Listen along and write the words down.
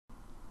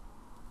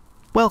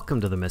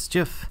Welcome to the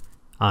Mischief.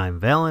 I'm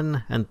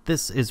Vallen, and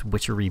this is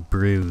Witchery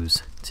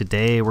Brews.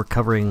 Today we're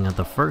covering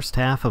the first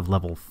half of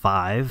level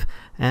 5,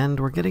 and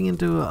we're getting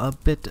into a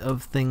bit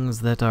of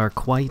things that are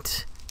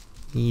quite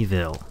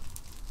evil.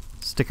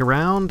 Stick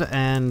around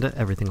and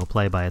everything will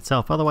play by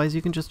itself, otherwise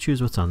you can just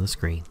choose what's on the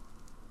screen.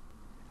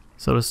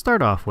 So to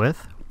start off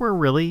with, we're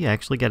really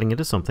actually getting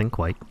into something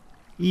quite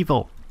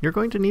evil. You're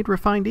going to need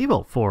Refined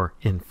Evil for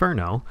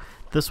Inferno.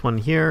 This one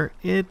here,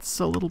 it's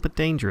a little bit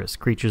dangerous.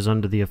 Creatures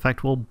under the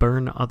effect will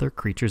burn other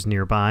creatures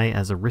nearby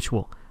as a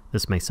ritual.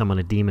 This may summon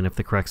a demon if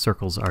the correct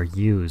circles are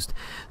used.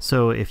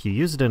 So if you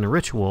use it in a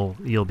ritual,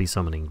 you'll be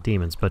summoning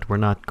demons, but we're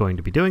not going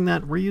to be doing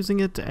that. We're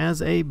using it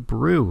as a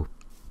brew.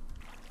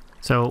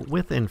 So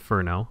with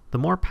Inferno, the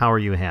more power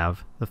you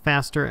have, the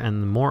faster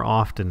and the more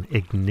often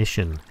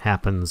ignition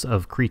happens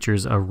of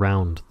creatures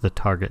around the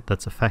target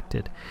that's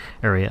affected.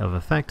 Area of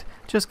effect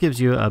just gives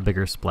you a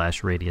bigger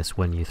splash radius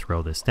when you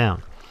throw this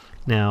down.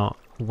 Now,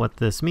 what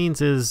this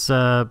means is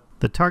the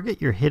target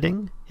you're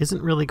hitting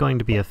isn't really going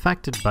to be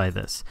affected by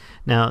this.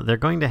 Now, they're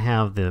going to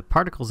have the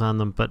particles on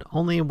them, but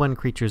only when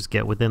creatures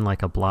get within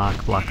like a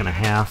block and a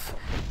half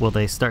will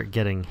they start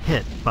getting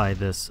hit by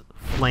this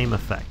flame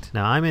effect.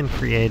 Now, I'm in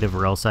creative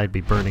or else I'd be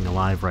burning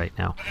alive right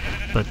now.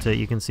 But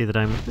you can see that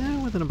I'm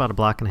within about a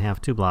block and a half,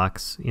 2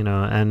 blocks, you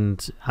know,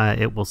 and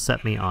it will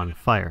set me on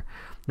fire.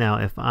 Now,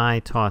 if I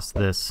toss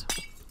this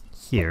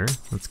here,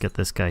 let's get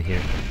this guy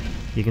here.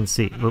 You can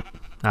see, whoop,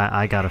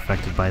 I got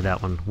affected by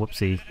that one.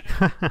 Whoopsie.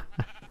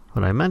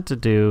 What I meant to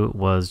do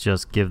was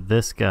just give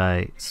this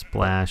guy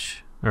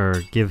splash,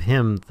 or give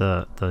him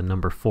the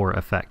number 4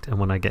 effect. And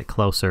when I get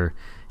closer,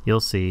 you'll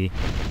see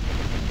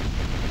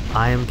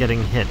I am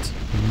getting hit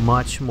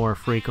much more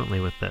frequently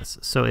with this.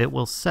 So it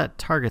will set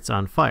targets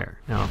on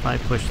fire. Now if I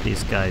push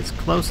these guys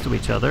close to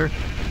each other,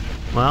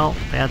 well,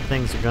 bad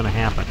things are going to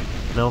happen.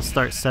 They'll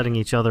start setting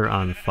each other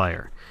on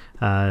fire.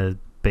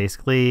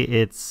 Basically,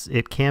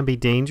 it can be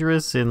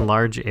dangerous in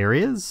large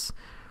areas,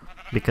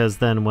 because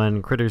then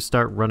when critters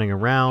start running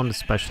around,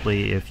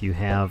 especially if you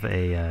have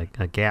a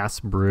gas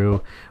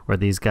brew where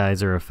these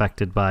guys are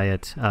affected by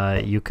it,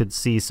 you could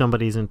see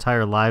somebody's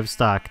entire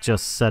livestock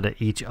just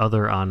set each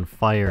other on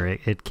fire.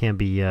 It can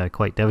be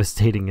quite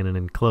devastating in an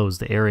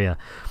enclosed area.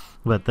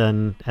 But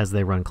then as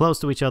they run close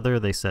to each other,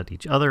 they set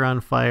each other on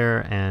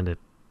fire, and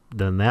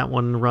then that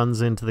one runs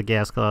into the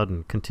gas cloud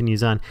and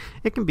continues on.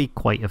 It can be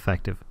quite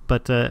effective.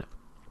 But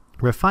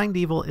Refined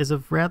Evil is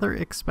a rather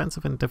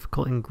expensive and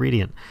difficult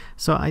ingredient,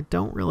 so I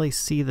don't really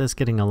see this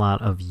getting a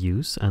lot of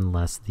use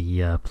unless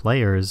the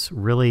players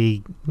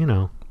really, you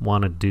know,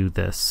 want to do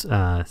this.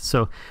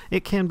 So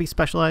it can be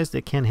specialized,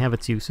 it can have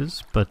its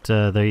uses, but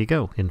there you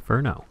go,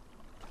 Inferno.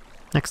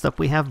 Next up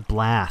we have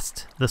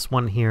Blast. This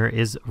one here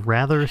is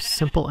rather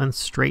simple and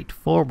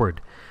straightforward.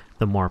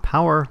 The more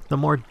power, the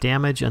more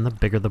damage, and the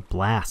bigger the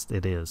blast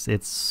it is.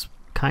 It's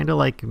kind of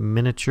like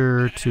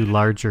miniature to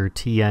larger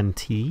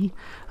TNT,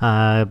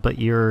 but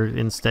you're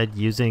instead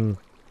using,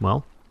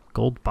 well,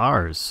 gold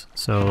bars.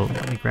 So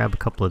let me grab a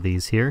couple of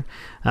these here.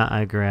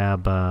 I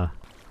grab a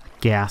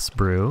gas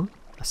brew,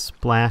 a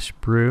splash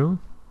brew,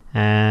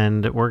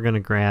 and we're going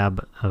to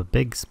grab a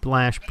big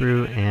splash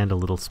brew and a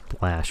little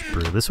splash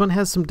brew. This one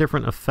has some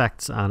different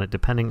effects on it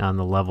depending on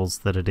the levels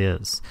that it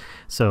is.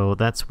 So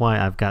that's why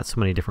I've got so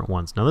many different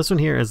ones. Now this one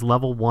here is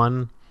level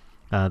 1.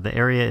 The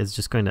area is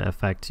just going to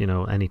affect, you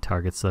know, any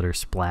targets that are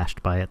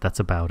splashed by it. That's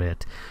about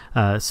it.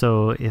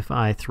 So if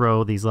I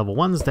throw these level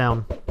 1s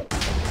down,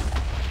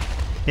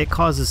 it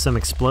causes some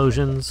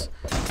explosions,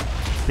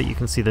 but you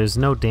can see there's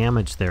no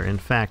damage there. In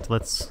fact,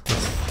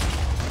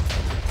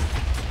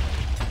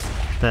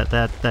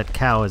 that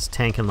cow is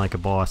tanking like a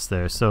boss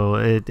there. So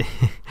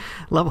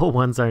level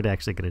 1s aren't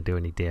actually going to do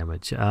any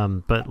damage,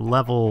 but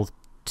level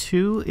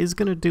 2 is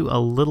going to do a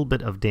little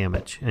bit of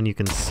damage, and you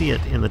can see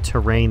it in the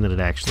terrain that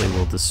it actually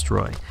will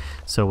destroy.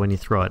 So when you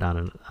throw it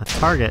on a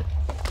target,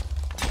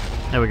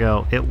 there we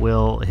go, it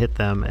will hit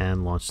them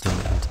and launch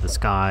them into the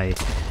sky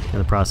in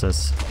the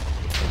process,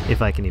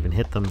 if I can even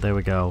hit them. There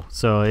we go.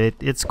 So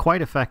it's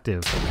quite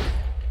effective.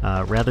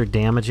 Rather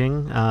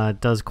damaging,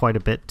 does quite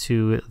a bit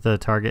to the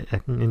target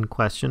in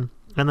question.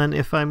 And then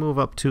if I move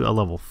up to a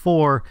level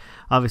 4,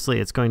 obviously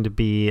it's going to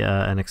be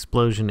an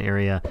explosion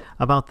area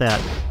about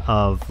that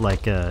of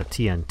like a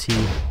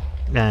TNT,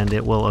 and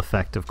it will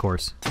affect, of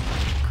course,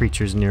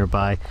 creatures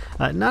nearby.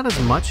 Not as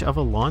much of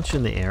a launch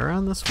in the air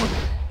on this one.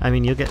 I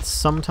mean,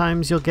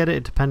 sometimes you'll get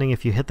it depending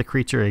if you hit the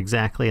creature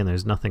exactly and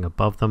there's nothing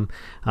above them,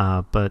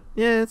 but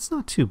yeah, it's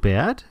not too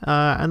bad.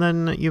 And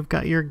then you've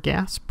got your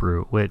gas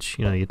brew, which,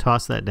 you know, you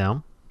toss that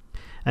down,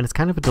 and it's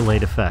kind of a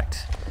delayed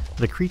effect.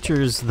 The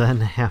creatures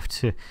then have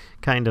to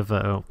kind of,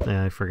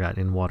 I forgot,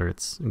 in water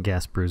it's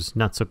gas brews,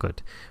 not so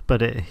good.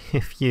 But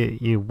if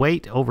you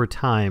wait over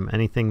time,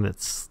 anything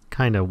that's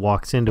kind of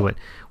walks into it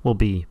will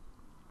be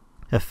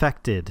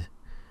affected,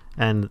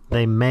 and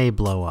they may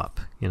blow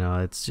up. You know,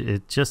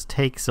 it just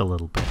takes a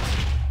little bit.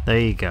 There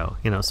you go.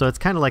 You know, so it's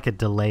kind of like a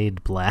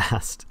delayed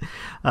blast,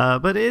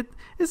 but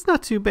it's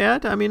not too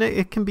bad. I mean,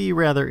 it can be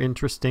rather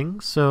interesting.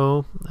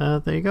 So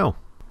there you go.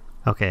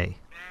 Okay,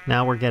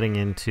 now we're getting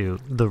into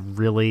the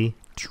really,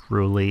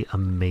 truly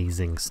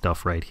amazing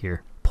stuff right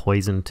here.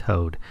 Poison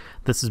Toad.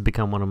 This has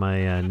become one of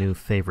my new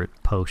favorite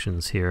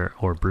potions here,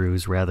 or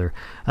brews rather.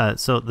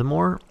 So the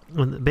more,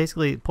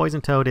 basically Poison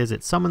Toad is,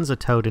 it summons a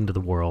toad into the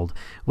world,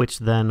 which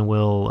then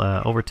will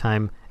over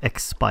time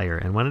expire.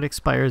 And when it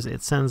expires,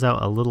 it sends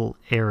out a little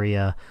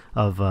area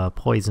of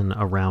poison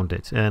around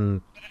it. And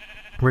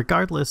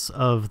regardless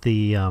of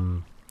the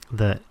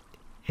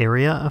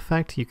area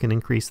effect, you can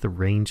increase the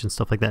range and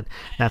stuff like that.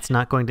 That's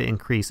not going to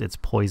increase its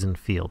poison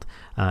field.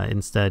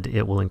 Instead,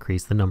 it will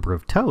increase the number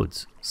of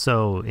toads.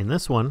 So in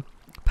this one,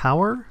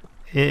 power,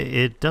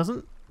 it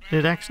doesn't,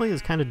 it actually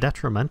is kind of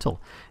detrimental.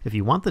 If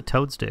you want the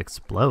toads to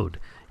explode,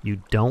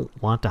 you don't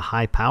want a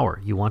high power,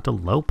 you want a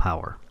low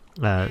power.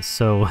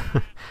 So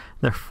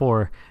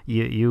therefore,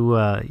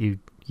 you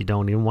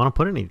don't even want to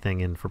put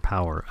anything in for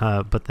power.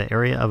 But the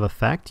area of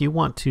effect you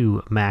want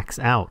to max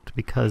out,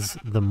 because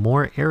the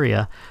more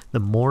area, the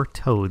more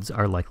toads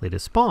are likely to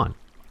spawn,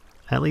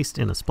 at least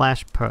in a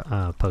splash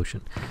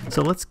potion.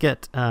 So let's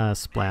get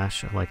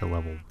splash like a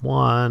level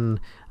 1.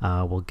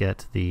 We'll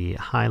get the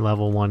high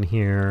level one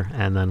here,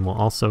 and then we'll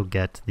also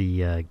get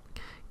the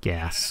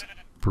gas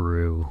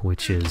brew,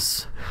 which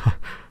is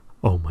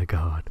oh my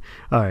god.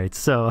 All right,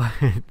 so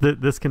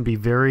this can be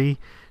very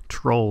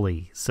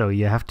trolly, so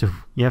you have to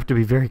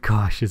be very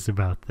cautious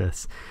about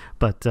this.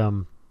 But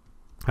all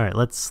right,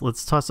 let's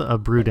toss a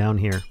brew down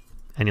here,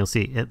 and you'll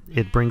see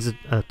it brings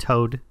a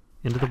toad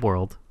into the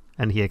world,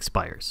 and he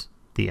expires.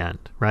 The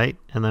end, right?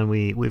 And then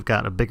we've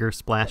got a bigger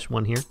splash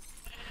one here,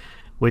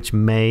 which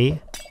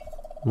may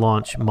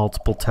launch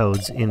multiple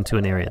toads into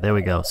an area. There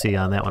we go. See,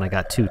 on that one I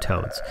got 2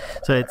 toads,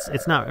 so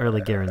it's not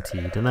really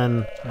guaranteed. And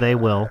then they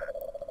will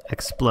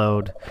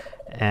explode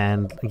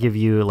and give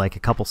you like a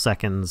couple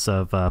seconds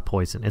of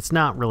poison. It's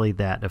not really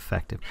that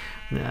effective.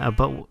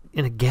 But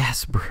in a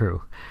gas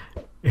brew,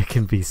 it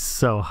can be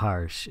so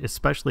harsh,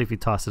 especially if you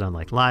toss it on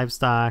like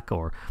livestock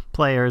or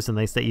players, and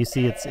you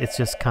see it's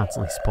just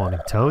constantly spawning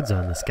toads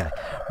on this guy.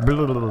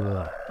 Blah, blah,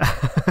 blah.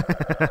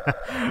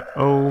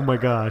 Oh my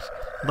gosh.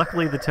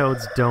 Luckily the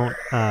toads don't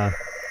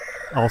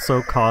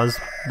also cause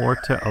more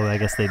oh, I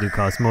guess they do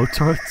cause more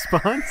toad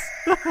spawns.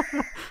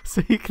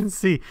 So you can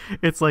see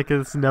it's like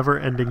this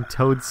never-ending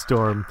toad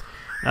storm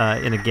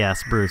in a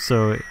gas brew.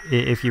 So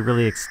if you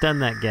really extend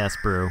that gas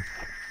brew,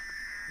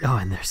 oh,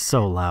 and they're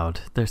so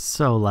loud. They're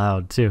so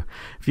loud too.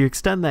 If you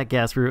extend that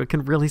gas brew, it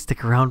can really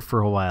stick around for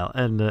a while,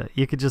 and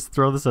you could just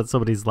throw this at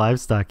somebody's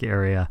livestock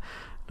area.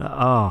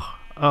 Oh,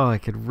 it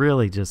could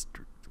really just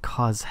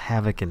cause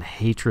havoc and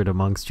hatred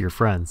amongst your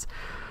friends.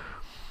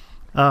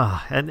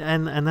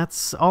 And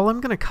that's all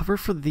I'm going to cover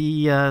for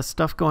the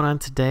stuff going on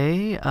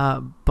today,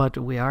 but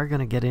we are going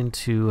to get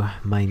into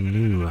my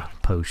new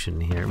potion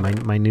here,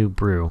 my new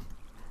brew.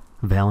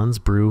 Vallen's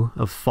Brew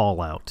of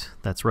Fallout.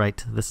 That's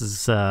right. This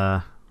is,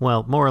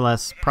 well, more or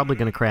less probably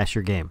going to crash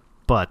your game,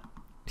 but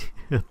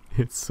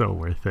it's so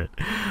worth it.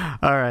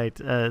 All right,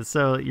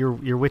 so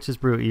your Witch's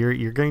Brew,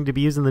 you're going to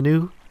be using the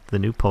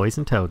new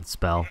Poison Toad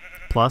spell,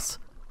 plus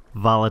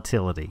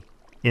volatility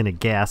in a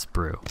gas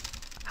brew.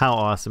 How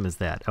awesome is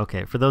that?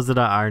 Okay, for those that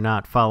are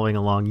not following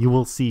along, you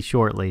will see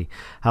shortly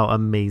how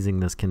amazing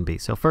this can be.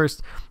 So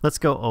first, let's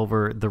go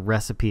over the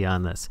recipe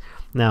on this.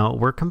 Now,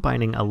 we're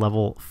combining a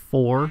level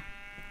 4,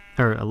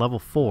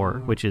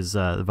 which is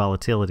the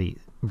volatility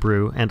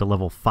brew, and a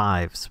level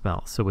 5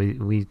 spell. So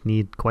we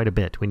need quite a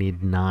bit. We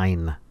need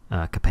 9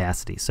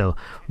 capacity. So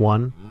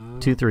 1,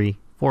 2, 3,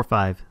 4,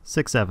 5,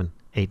 6, 7,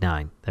 8,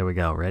 9. There we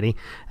go. Ready?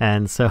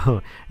 And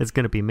so it's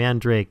going to be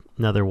Mandrake,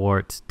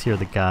 Netherwort, Tear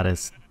the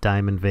Goddess,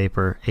 Diamond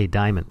Vapor, a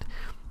Diamond.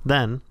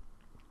 Then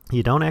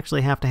you don't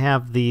actually have to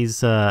have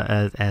these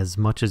as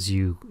much as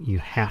you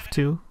have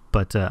to,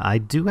 but I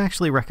do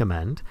actually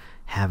recommend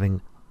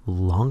having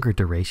longer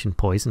duration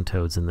poison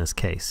toads in this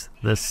case.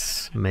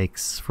 This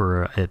makes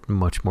for it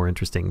much more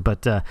interesting.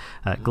 But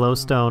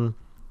glowstone,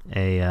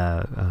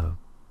 a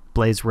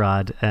blaze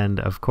rod,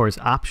 and of course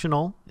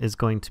optional is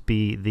going to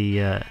be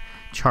the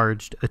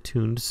charged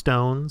attuned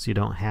stones. You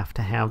don't have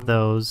to have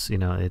those, you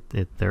know,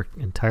 they're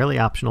entirely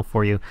optional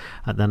for you.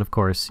 Then of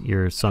course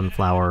your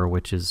sunflower,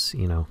 which is,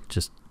 you know,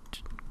 just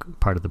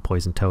part of the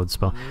poison toad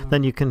spell.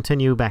 Then you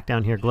continue back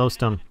down here,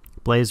 glowstone,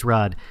 blaze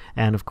rod,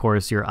 and of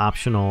course your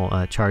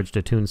optional charged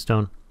attuned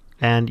stone,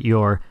 and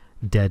your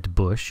dead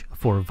bush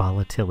for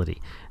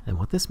volatility. And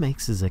what this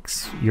makes is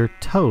your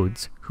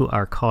toads who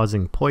are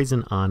causing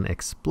poison on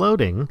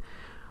exploding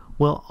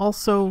will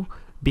also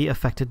be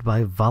affected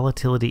by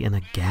volatility in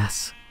a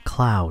gas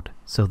cloud.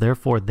 So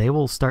therefore they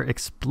will start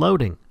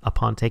exploding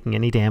upon taking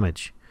any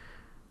damage.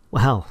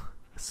 Well,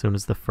 as soon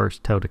as the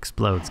first toad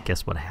explodes,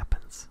 guess what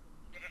happens?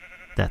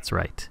 That's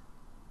right,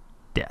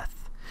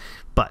 death.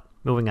 But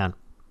moving on,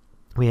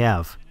 we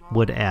have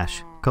wood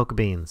ash, coca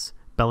beans,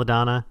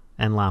 belladonna,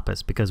 and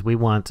lapis, because we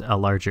want a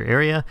larger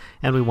area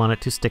and we want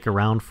it to stick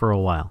around for a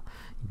while.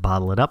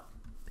 Bottle it up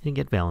and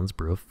get Vallen's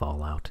Brew of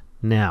Fallout.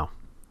 Now,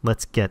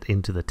 let's get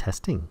into the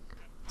testing.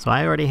 So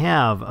I already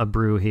have a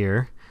brew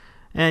here,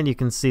 and you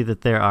can see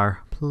that there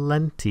are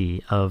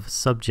plenty of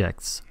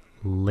subjects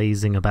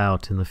lazing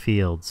about in the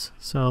fields.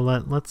 So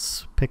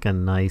let's pick a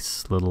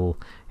nice little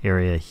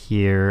area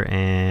here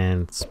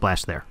and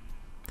splash there.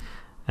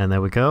 And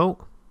there we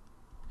go.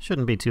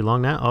 Shouldn't be too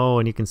long now. Oh,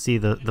 and you can see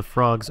the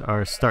frogs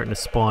are starting to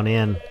spawn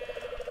in.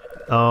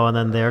 Oh, and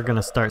then they're going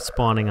to start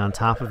spawning on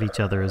top of each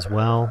other as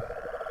well.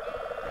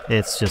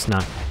 It's just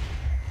not...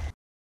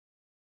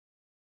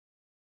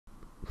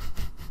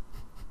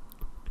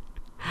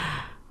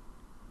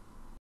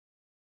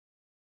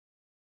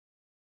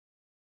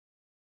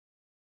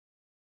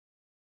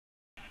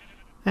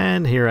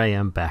 And here I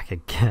am back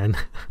again.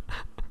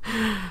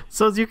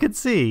 So as you can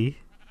see,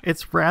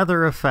 it's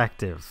rather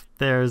effective.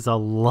 There's a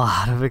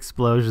lot of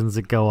explosions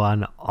that go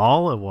on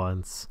all at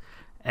once.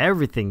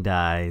 Everything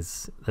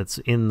dies that's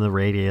in the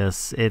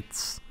radius.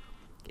 It's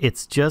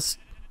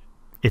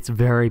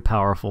very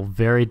powerful,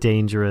 very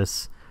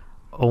dangerous.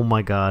 Oh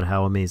my god,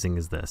 how amazing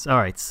is this?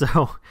 Alright,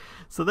 so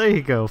there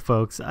you go,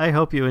 folks. I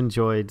hope you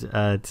enjoyed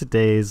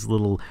today's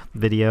little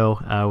video.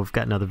 We've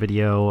got another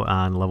video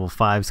on level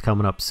 5s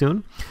coming up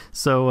soon.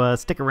 So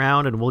stick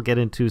around and we'll get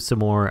into some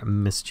more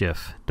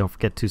Mischief. Don't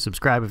forget to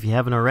subscribe if you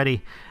haven't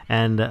already.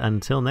 And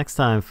until next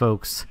time,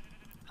 folks,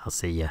 I'll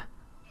see ya.